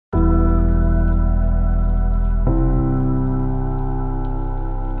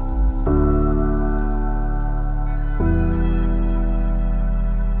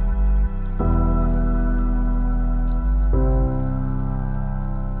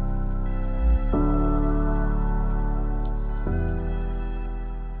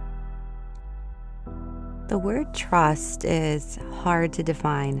The word trust is hard to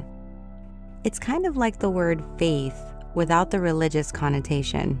define. It's kind of like the word faith without the religious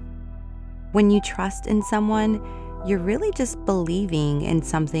connotation. When you trust in someone, you're really just believing in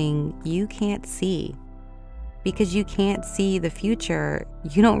something you can't see. Because you can't see the future,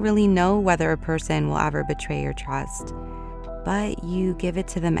 you don't really know whether a person will ever betray your trust, but you give it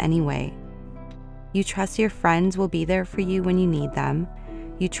to them anyway. You trust your friends will be there for you when you need them.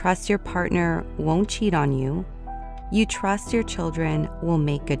 You trust your partner won't cheat on you. You trust your children will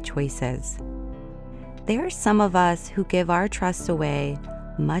make good choices. There are some of us who give our trust away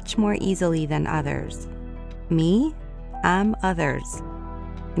much more easily than others. Me, I'm others.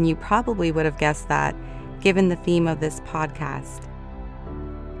 And you probably would have guessed that, given the theme of this podcast.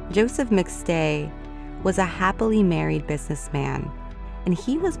 Joseph McStay was a happily married businessman, and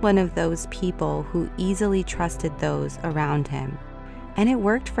he was one of those people who easily trusted those around him. And it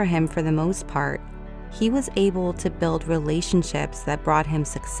worked for him for the most part. He was able to build relationships that brought him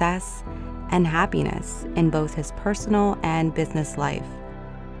success and happiness in both his personal and business life,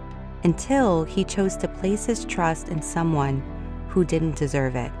 until he chose to place his trust in someone who didn't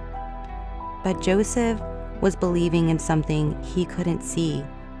deserve it. But Joseph was believing in something he couldn't see,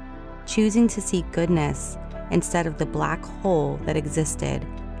 choosing to see goodness instead of the black hole that existed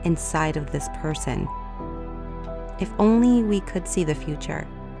inside of this person. If only we could see the future.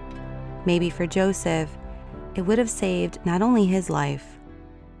 Maybe for Joseph, it would have saved not only his life,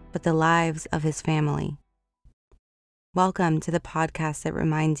 but the lives of his family. Welcome to the podcast that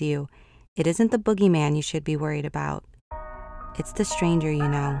reminds you it isn't the boogeyman you should be worried about. It's the stranger you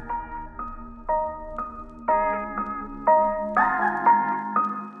know.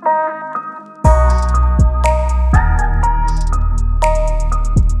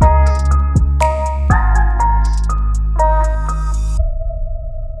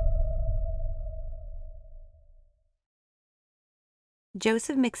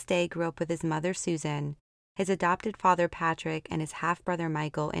 Joseph McStay grew up with his mother, Susan, his adopted father, Patrick, and his half-brother,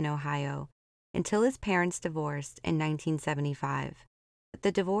 Michael, in Ohio, until his parents divorced in 1975.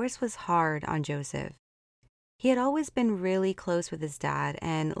 The divorce was hard on Joseph. He had always been really close with his dad,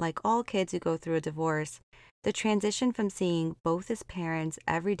 and like all kids who go through a divorce, the transition from seeing both his parents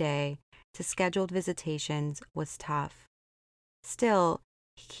every day to scheduled visitations was tough. Still,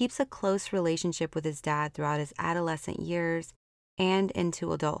 he keeps a close relationship with his dad throughout his adolescent years and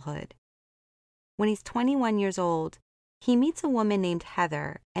into adulthood. When he's 21 years old, he meets a woman named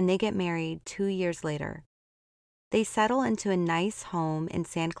Heather, and they get married 2 years later. They settle into a nice home in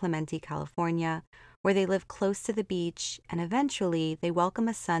San Clemente, California, where they live close to the beach, and eventually they welcome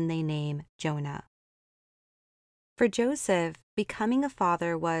a son they name Jonah. For Joseph, becoming a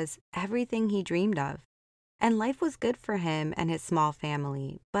father was everything he dreamed of, and life was good for him and his small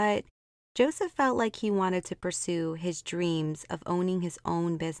family, but Joseph felt like he wanted to pursue his dreams of owning his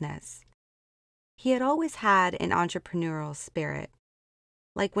own business. He had always had an entrepreneurial spirit.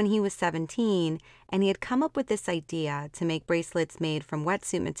 Like when he was 17 and he had come up with this idea to make bracelets made from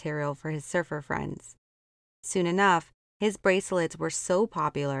wetsuit material for his surfer friends. Soon enough, his bracelets were so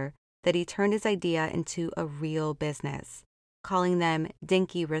popular that he turned his idea into a real business, calling them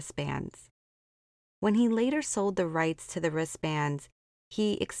dinky wristbands. When he later sold the rights to the wristbands,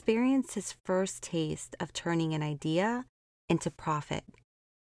 he experienced his first taste of turning an idea into profit.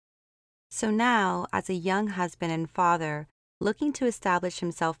 So now, as a young husband and father looking to establish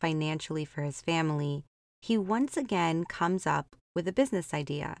himself financially for his family, he once again comes up with a business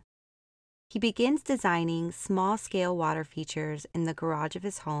idea. He begins designing small-scale water features in the garage of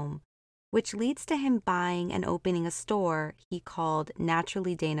his home, which leads to him buying and opening a store he called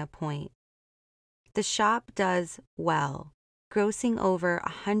Naturally Dana Point. The shop does well, grossing over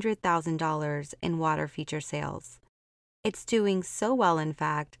 $100,000 in water feature sales. It's doing so well, in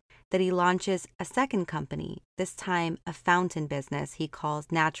fact, that he launches a second company, this time a fountain business he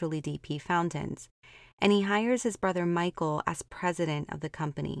calls Naturally DP Fountains, and he hires his brother Michael as president of the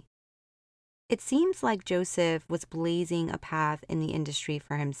company. It seems like Joseph was blazing a path in the industry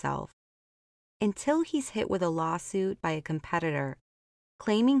for himself, until he's hit with a lawsuit by a competitor,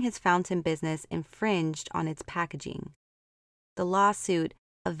 claiming his fountain business infringed on its packaging. The lawsuit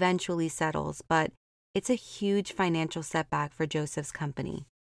eventually settles, but it's a huge financial setback for Joseph's company.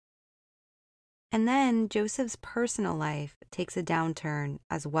 And then Joseph's personal life takes a downturn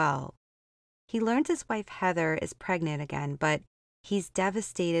as well. He learns his wife Heather is pregnant again, but he's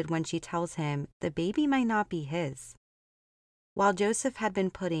devastated when she tells him the baby might not be his. While Joseph had been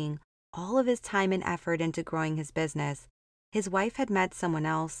putting all of his time and effort into growing his business, his wife had met someone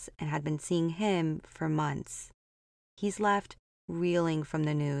else and had been seeing him for months. He's left reeling from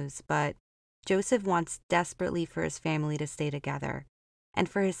the news, but Joseph wants desperately for his family to stay together and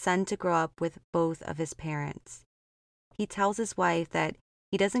for his son to grow up with both of his parents. He tells his wife that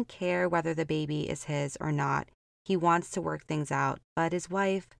he doesn't care whether the baby is his or not. He wants to work things out, but his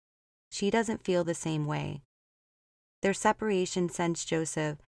wife, she doesn't feel the same way. Their separation sends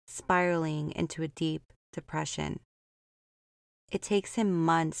Joseph spiraling into a deep depression. It takes him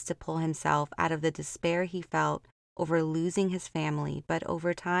months to pull himself out of the despair he felt over losing his family, but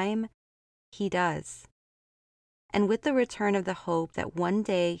over time, he does. And with the return of the hope that one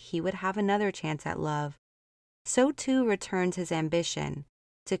day he would have another chance at love, so too returns his ambition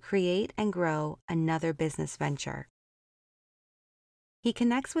to create and grow another business venture. He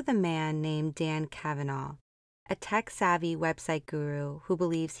connects with a man named Dan Kavanaugh, a tech-savvy website guru who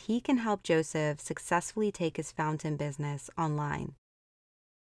believes he can help Joseph successfully take his fountain business online.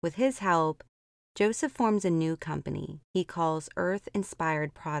 With his help, Joseph forms a new company he calls Earth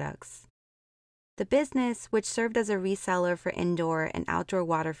Inspired Products. The business, which served as a reseller for indoor and outdoor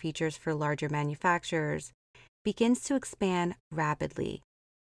water features for larger manufacturers, begins to expand rapidly,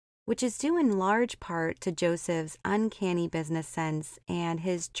 which is due in large part to Joseph's uncanny business sense and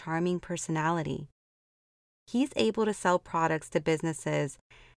his charming personality. He's able to sell products to businesses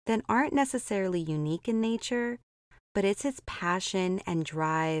that aren't necessarily unique in nature, but it's his passion and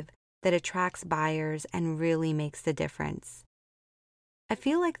drive that attracts buyers and really makes the difference. I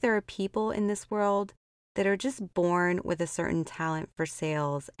feel like there are people in this world that are just born with a certain talent for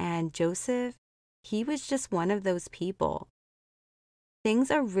sales, and Joseph, he was just one of those people. Things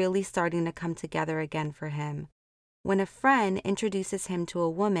are really starting to come together again for him when a friend introduces him to a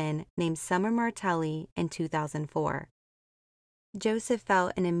woman named Summer Martelli in 2004. Joseph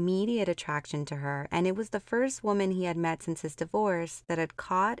felt an immediate attraction to her, and it was the first woman he had met since his divorce that had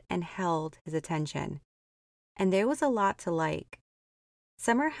caught and held his attention. And there was a lot to like.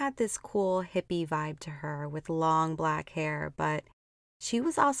 Summer had this cool hippie vibe to her with long black hair, but she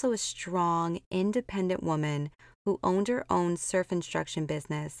was also a strong, independent woman who owned her own surf instruction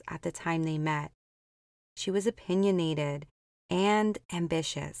business at the time they met. She was opinionated and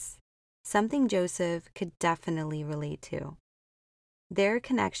ambitious, something Joseph could definitely relate to. Their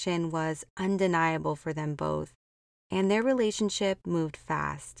connection was undeniable for them both, and their relationship moved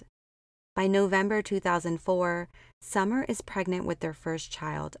fast. By November 2004, Summer is pregnant with their first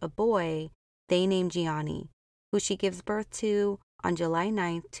child, a boy they named Gianni, who she gives birth to on July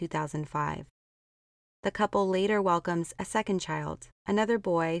 9, 2005. The couple later welcomes a second child, another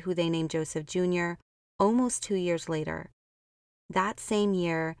boy who they named Joseph Jr., almost 2 years later. That same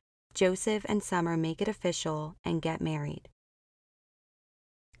year, Joseph and Summer make it official and get married.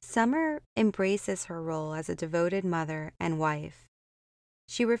 Summer embraces her role as a devoted mother and wife.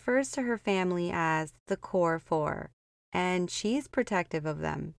 She refers to her family as the core four, and she's protective of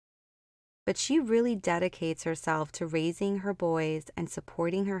them. But she really dedicates herself to raising her boys and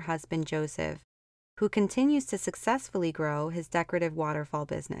supporting her husband Joseph, who continues to successfully grow his decorative waterfall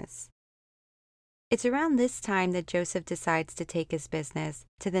business. It's around this time that Joseph decides to take his business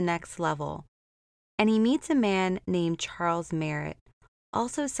to the next level, and he meets a man named Charles Merritt,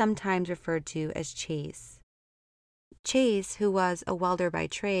 also sometimes referred to as Chase. Chase, who was a welder by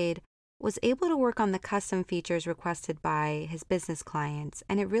trade, was able to work on the custom features requested by his business clients,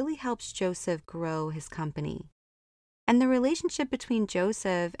 and it really helps Joseph grow his company. And the relationship between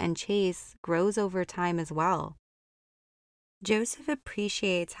Joseph and Chase grows over time as well. Joseph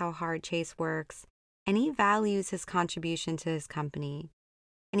appreciates how hard Chase works, and he values his contribution to his company.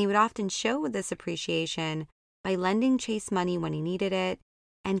 And he would often show this appreciation by lending Chase money when he needed it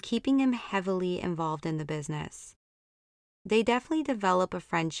and keeping him heavily involved in the business. They definitely develop a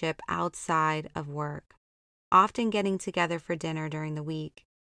friendship outside of work, often getting together for dinner during the week.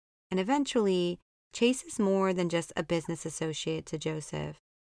 And eventually, Chase is more than just a business associate to Joseph.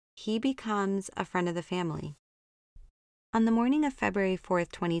 He becomes a friend of the family. On the morning of February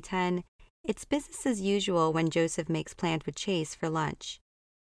 4th, 2010, it's business as usual when Joseph makes plans with Chase for lunch.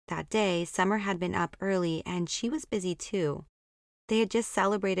 That day, Summer had been up early and she was busy too. They had just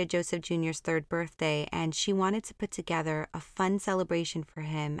celebrated Joseph Jr.'s 3rd birthday, and she wanted to put together a fun celebration for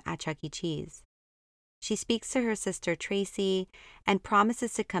him at Chuck E. Cheese. She speaks to her sister Tracy and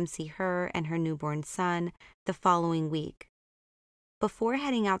promises to come see her and her newborn son the following week. Before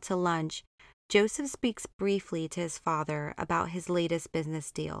heading out to lunch, Joseph speaks briefly to his father about his latest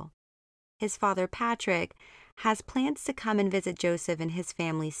business deal. His father, Patrick, has plans to come and visit Joseph and his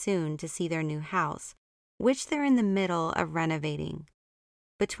family soon to see their new house, which they're in the middle of renovating.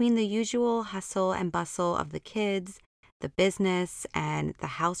 Between the usual hustle and bustle of the kids, the business, and the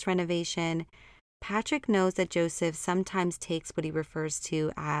house renovation, Patrick knows that Joseph sometimes takes what he refers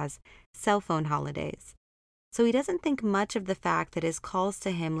to as cell phone holidays, so he doesn't think much of the fact that his calls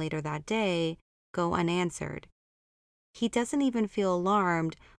to him later that day go unanswered. He doesn't even feel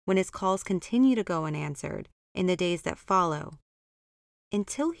alarmed when his calls continue to go unanswered in the days that follow,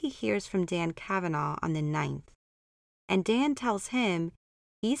 until he hears from Dan Kavanaugh on the 9th. And Dan tells him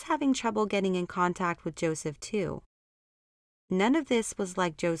he's having trouble getting in contact with Joseph too. None of this was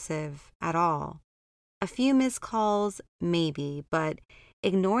like Joseph at all. A few missed calls, maybe, but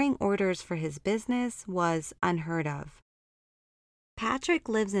ignoring orders for his business was unheard of. Patrick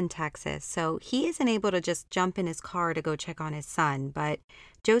lives in Texas, so he isn't able to just jump in his car to go check on his son, but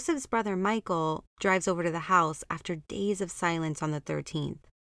Joseph's brother Michael drives over to the house after days of silence on the 13th.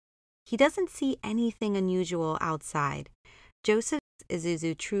 He doesn't see anything unusual outside. Joseph's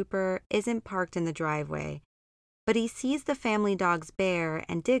Isuzu Trooper isn't parked in the driveway, but he sees the family dogs Bear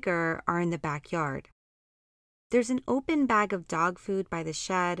and Digger are in the backyard. There's an open bag of dog food by the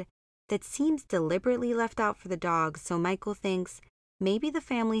shed that seems deliberately left out for the dogs, so Michael thinks maybe the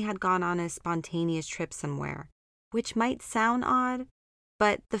family had gone on a spontaneous trip somewhere, which might sound odd,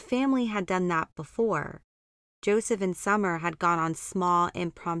 but the family had done that before. Joseph and Summer had gone on small,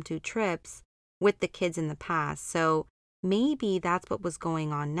 impromptu trips with the kids in the past, so maybe that's what was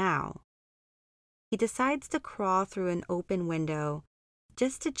going on now. He decides to crawl through an open window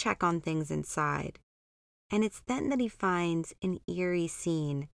just to check on things inside, and it's then that he finds an eerie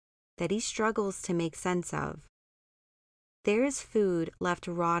scene that he struggles to make sense of. There is food left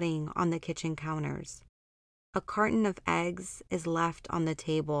rotting on the kitchen counters. A carton of eggs is left on the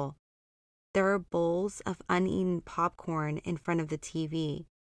table. There are bowls of uneaten popcorn in front of the TV.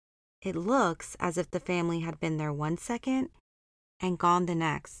 It looks as if the family had been there 1 second and gone the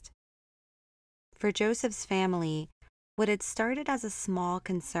next. For Joseph's family, what had started as a small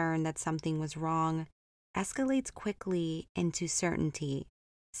concern that something was wrong escalates quickly into certainty.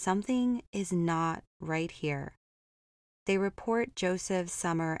 Something is not right here. They report Joseph,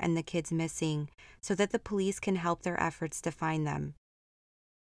 Summer, and the kids missing so that the police can help their efforts to find them.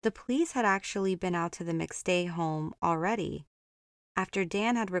 The police had actually been out to the McStay home already, after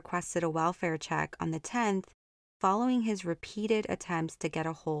Dan had requested a welfare check on the 10th following his repeated attempts to get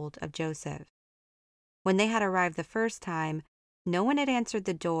a hold of Joseph. When they had arrived the first time, no one had answered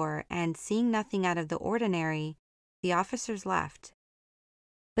the door, and seeing nothing out of the ordinary, the officers left.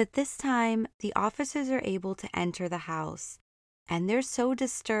 But this time, the officers are able to enter the house, and they're so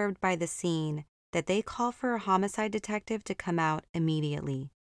disturbed by the scene that they call for a homicide detective to come out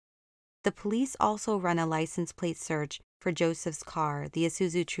immediately. The police also run a license plate search for Joseph's car, the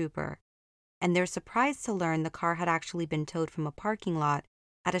Isuzu Trooper, and they're surprised to learn the car had actually been towed from a parking lot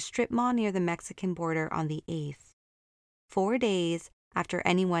at a strip mall near the Mexican border on the 8th, 4 days after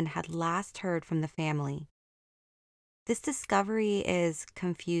anyone had last heard from the family. This discovery is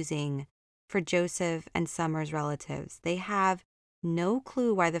confusing for Joseph and Summer's relatives. They have no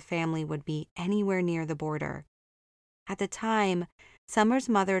clue why the family would be anywhere near the border. At the time, Summer's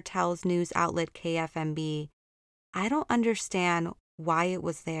mother tells news outlet KFMB, "I don't understand why it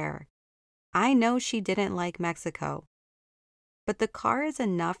was there. I know she didn't like Mexico." But the car is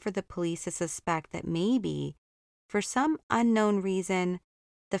enough for the police to suspect that maybe, for some unknown reason,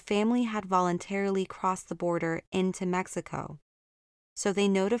 the family had voluntarily crossed the border into Mexico. So they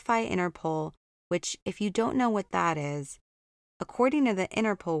notify Interpol, which, if you don't know what that is, according to the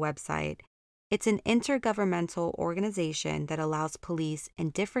Interpol website, it's an intergovernmental organization that allows police in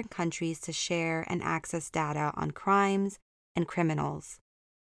different countries to share and access data on crimes and criminals.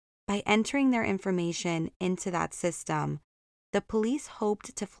 By entering their information into that system, the police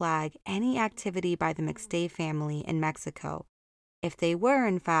hoped to flag any activity by the McStay family in Mexico, if they were,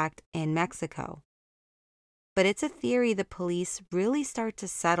 in fact, in Mexico. But it's a theory the police really start to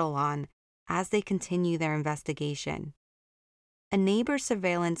settle on as they continue their investigation. A neighbor's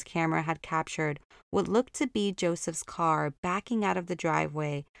surveillance camera had captured what looked to be Joseph's car backing out of the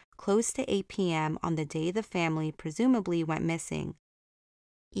driveway close to 8 p.m. on the day the family presumably went missing.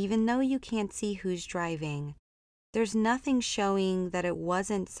 Even though you can't see who's driving, there's nothing showing that it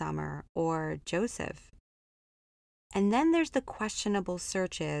wasn't Summer or Joseph. And then there's the questionable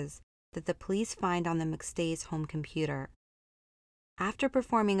searches that the police find on the McStay's home computer. After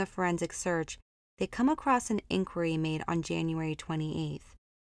performing a forensic search, they come across an inquiry made on January 28th,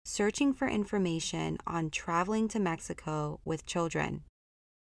 searching for information on traveling to Mexico with children.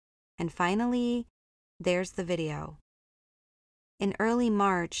 And finally, there's the video. In early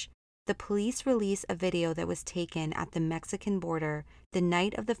March, the police released a video that was taken at the Mexican border the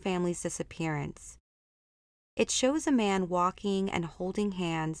night of the family's disappearance. It shows a man walking and holding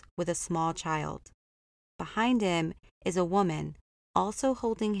hands with a small child. Behind him is a woman also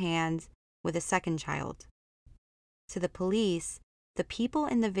holding hands with a second child. To the police, the people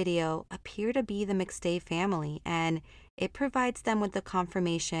in the video appear to be the McStay family, and it provides them with the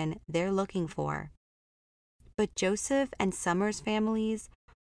confirmation they're looking for. But Joseph and Summer's families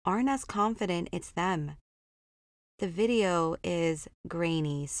aren't as confident it's them. The video is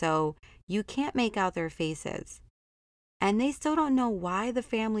grainy, so you can't make out their faces. And they still don't know why the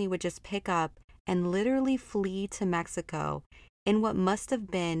family would just pick up and literally flee to Mexico in what must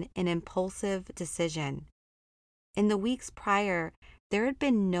have been an impulsive decision. In the weeks prior, there had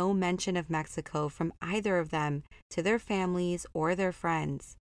been no mention of Mexico from either of them to their families or their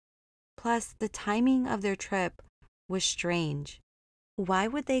friends. Plus, the timing of their trip was strange. Why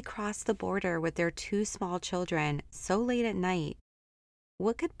would they cross the border with their two small children so late at night?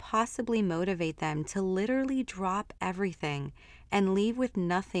 What could possibly motivate them to literally drop everything and leave with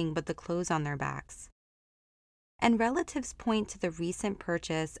nothing but the clothes on their backs? And relatives point to the recent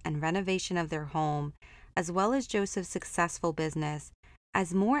purchase and renovation of their home, as well as Joseph's successful business,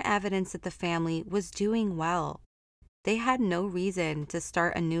 as more evidence that the family was doing well. They had no reason to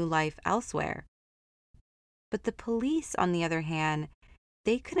start a new life elsewhere. But the police, on the other hand,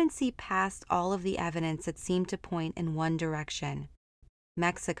 they couldn't see past all of the evidence that seemed to point in one direction: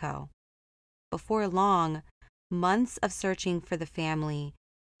 Mexico. Before long, months of searching for the family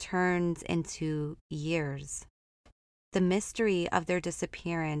turns into years. The mystery of their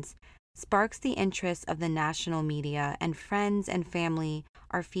disappearance sparks the interest of the national media, and friends and family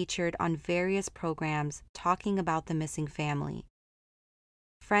are featured on various programs talking about the missing family.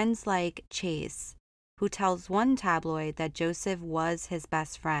 Friends like Chase, who tells one tabloid that Joseph was his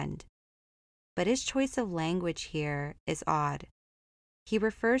best friend. But his choice of language here is odd. He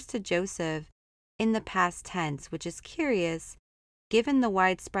refers to Joseph in the past tense, which is curious given the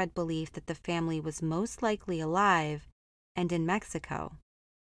widespread belief that the family was most likely alive and in Mexico.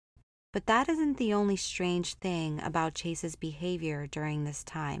 But that isn't the only strange thing about Chase's behavior during this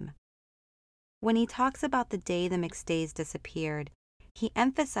time. When he talks about the day the McStays disappeared, he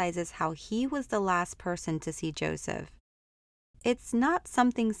emphasizes how he was the last person to see Joseph. It's not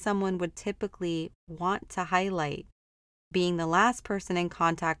something someone would typically want to highlight, being the last person in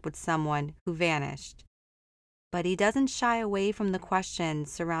contact with someone who vanished. But he doesn't shy away from the questions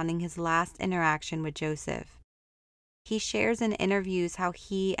surrounding his last interaction with Joseph. He shares in interviews how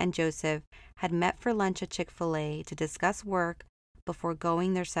he and Joseph had met for lunch at Chick-fil-A to discuss work before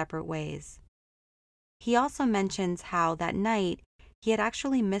going their separate ways. He also mentions how that night he had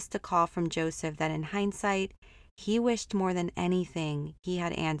actually missed a call from Joseph that in hindsight, he wished more than anything he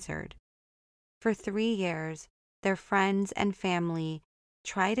had answered. For 3 years, their friends and family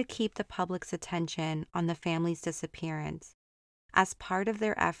try to keep the public's attention on the family's disappearance as part of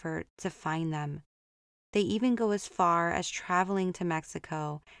their effort to find them. They even go as far as traveling to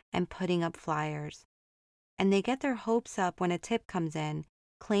Mexico and putting up flyers. And they get their hopes up when a tip comes in,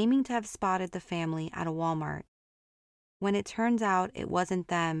 claiming to have spotted the family at a Walmart. When it turns out it wasn't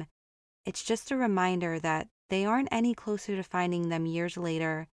them, it's just a reminder that they aren't any closer to finding them years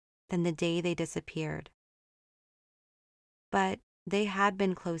later than the day they disappeared. But they had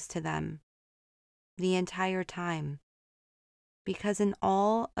been close to them the entire time. Because in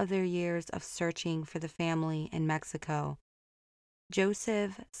all of their years of searching for the family in Mexico,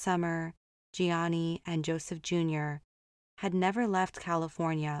 Joseph, Summer, Gianni, and Joseph Jr. had never left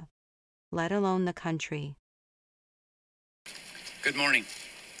California, let alone the country. Good morning.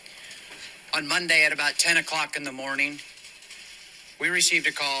 On Monday at about 10 o'clock in the morning, we received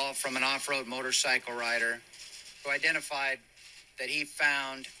a call from an off-road motorcycle rider who identified that he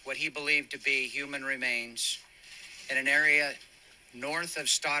found what he believed to be human remains in an area north of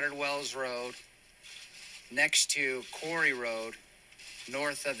Stoddard Wells Road, next to Quarry Road,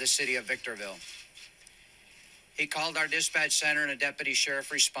 north of the city of Victorville. He called our dispatch center and a deputy sheriff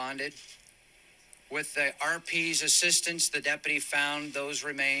responded. With the RP's assistance, the deputy found those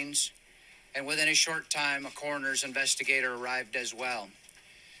remains, and within a short time, a coroner's investigator arrived as well.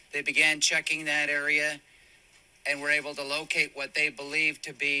 They began checking that area and were able to locate what they believed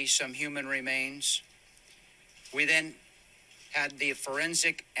to be some human remains. We then had the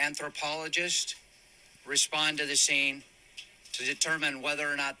forensic anthropologist respond to the scene to determine whether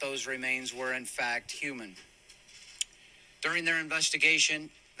or not those remains were in fact human. During their investigation,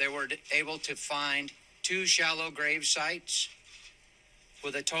 they were able to find 2 shallow grave sites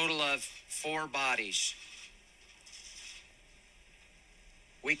with a total of 4 bodies.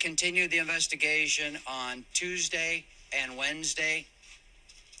 We continued the investigation on Tuesday and Wednesday,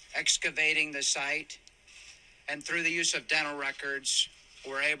 excavating the site And through the use of dental records,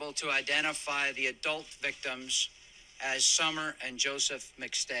 we're able to identify the adult victims as Summer and Joseph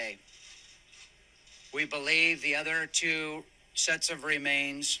McStay. We believe the other two sets of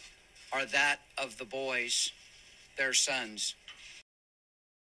remains are that of the boys, their sons.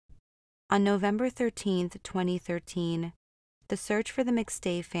 On November 13th, 2013, the search for the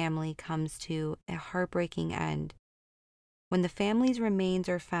McStay family comes to a heartbreaking end when the family's remains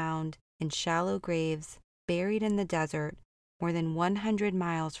are found in shallow graves buried in the desert more than 100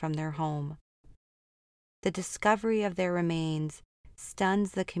 miles from their home. The discovery of their remains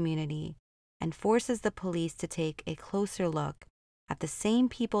stuns the community and forces the police to take a closer look at the same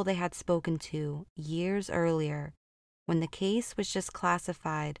people they had spoken to years earlier when the case was just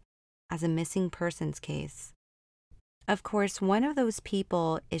classified as a missing persons case. Of course, one of those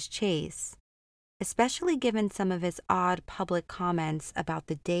people is Chase, especially given some of his odd public comments about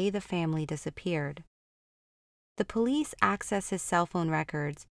the day the family disappeared. The police access his cell phone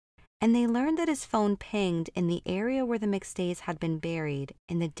records, and they learned that his phone pinged in the area where the McStays had been buried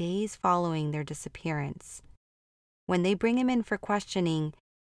in the days following their disappearance. When they bring him in for questioning,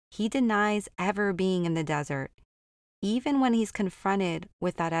 he denies ever being in the desert, even when he's confronted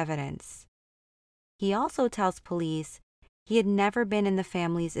with that evidence. He also tells police he had never been in the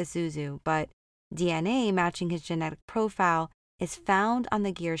family's Isuzu, but DNA matching his genetic profile is found on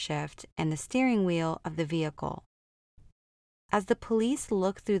the gearshift and the steering wheel of the vehicle. As the police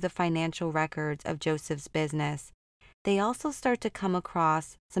look through the financial records of Joseph's business, they also start to come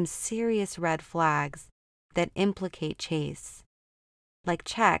across some serious red flags that implicate Chase, like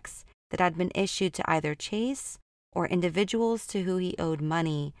checks that had been issued to either Chase or individuals to who he owed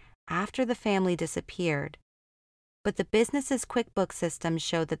money after the family disappeared. But the business's QuickBooks system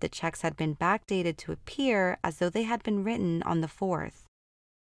showed that the checks had been backdated to appear as though they had been written on the 4th.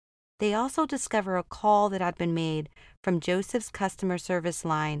 They also discover a call that had been made from Joseph's customer service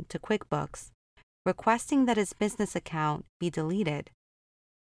line to QuickBooks, requesting that his business account be deleted.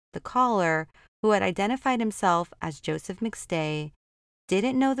 The caller, who had identified himself as Joseph McStay,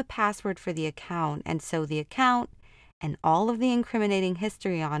 didn't know the password for the account, and so the account and all of the incriminating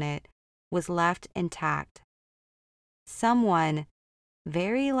history on it was left intact. Someone,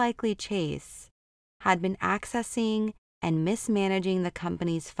 very likely Chase, had been accessing and mismanaging the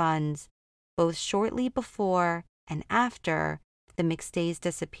company's funds both shortly before and after the McStays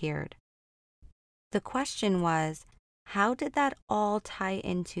disappeared. The question was, how did that all tie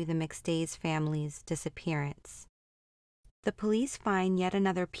into the McStays family's disappearance? The police find yet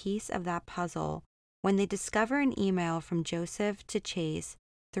another piece of that puzzle when they discover an email from Joseph to Chase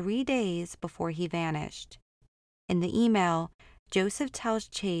 3 days before he vanished. In the email, Joseph tells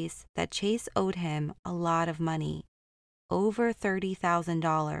Chase that Chase owed him a lot of money, over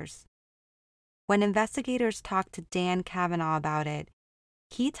 $30,000. When investigators talk to Dan Kavanaugh about it,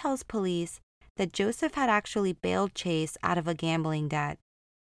 he tells police that Joseph had actually bailed Chase out of a gambling debt,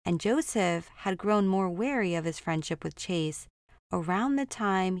 and Joseph had grown more wary of his friendship with Chase around the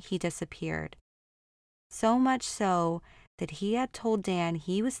time he disappeared. So much so that he had told Dan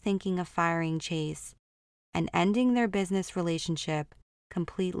he was thinking of firing Chase and ending their business relationship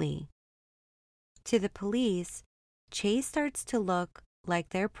completely. To the police, Chase starts to look like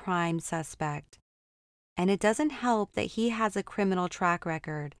their prime suspect, and it doesn't help that he has a criminal track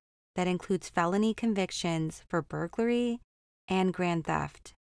record that includes felony convictions for burglary and grand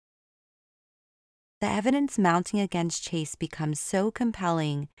theft. The evidence mounting against Chase becomes so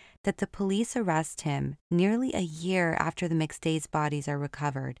compelling that the police arrest him nearly a year after the McStays' bodies are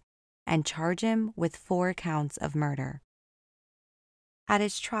recovered and charge him with 4 counts of murder. At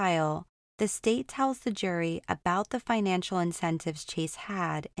his trial, the state tells the jury about the financial incentives Chase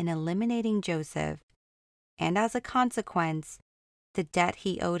had in eliminating Joseph, and as a consequence, the debt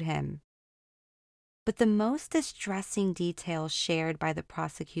he owed him. But the most distressing detail shared by the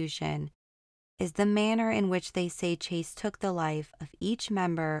prosecution is the manner in which they say Chase took the life of each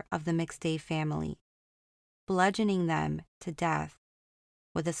member of the McStay family, bludgeoning them to death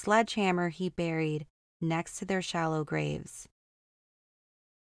with a sledgehammer he buried next to their shallow graves.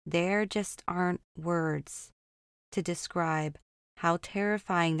 There just aren't words to describe how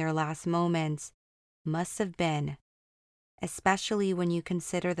terrifying their last moments must have been, especially when you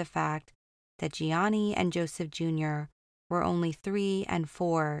consider the fact that Gianni and Joseph Jr. were only 3 and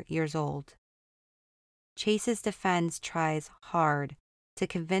 4 years old. Chase's defense tries hard to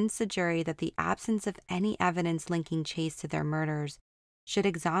convince the jury that the absence of any evidence linking Chase to their murders should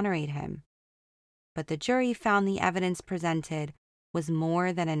exonerate him. But the jury found the evidence presented was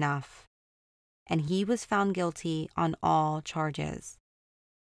more than enough, and he was found guilty on all charges.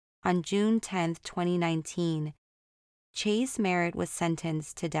 On June 10, 2019, Chase Merritt was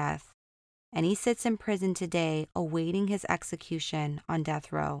sentenced to death, and he sits in prison today awaiting his execution on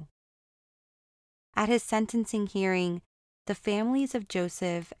death row. At his sentencing hearing, the families of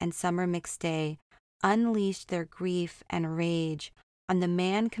Joseph and Summer McStay unleashed their grief and rage on the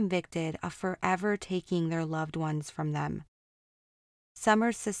man convicted of forever taking their loved ones from them.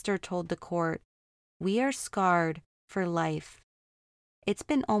 Summer's sister told the court, "We are scarred for life. It's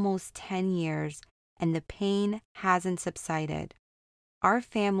been almost 10 years and the pain hasn't subsided. Our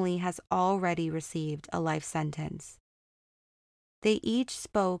family has already received a life sentence." They each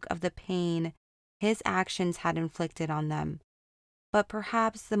spoke of the pain his actions had inflicted on them, but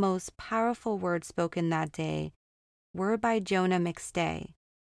perhaps the most powerful words spoken that day were by Jonah McStay,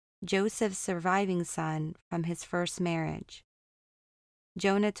 Joseph's surviving son from his first marriage.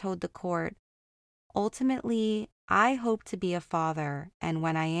 Jonah told the court, "Ultimately, I hope to be a father, and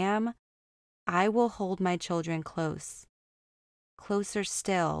when I am, I will hold my children close. Closer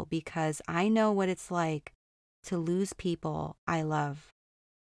still, because I know what it's like to lose people I love."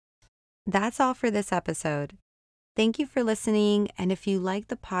 That's all for this episode. Thank you for listening, and if you like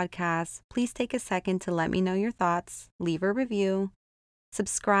the podcast, please take a second to let me know your thoughts, leave a review,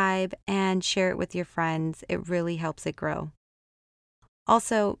 subscribe, and share it with your friends. It really helps it grow.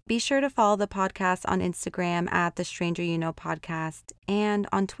 Also, be sure to follow the podcast on Instagram at The Stranger You Know Podcast and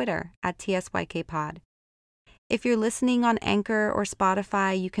on Twitter at TSYKPod. If you're listening on Anchor or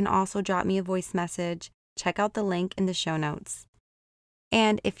Spotify, you can also drop me a voice message. Check out the link in the show notes.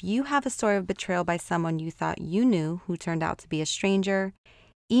 And if you have a story of betrayal by someone you thought you knew who turned out to be a stranger,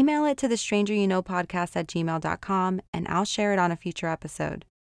 email it to thestrangeryouknowpodcast@gmail.com and I'll share it on a future episode.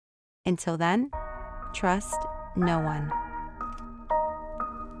 Until then, trust no one.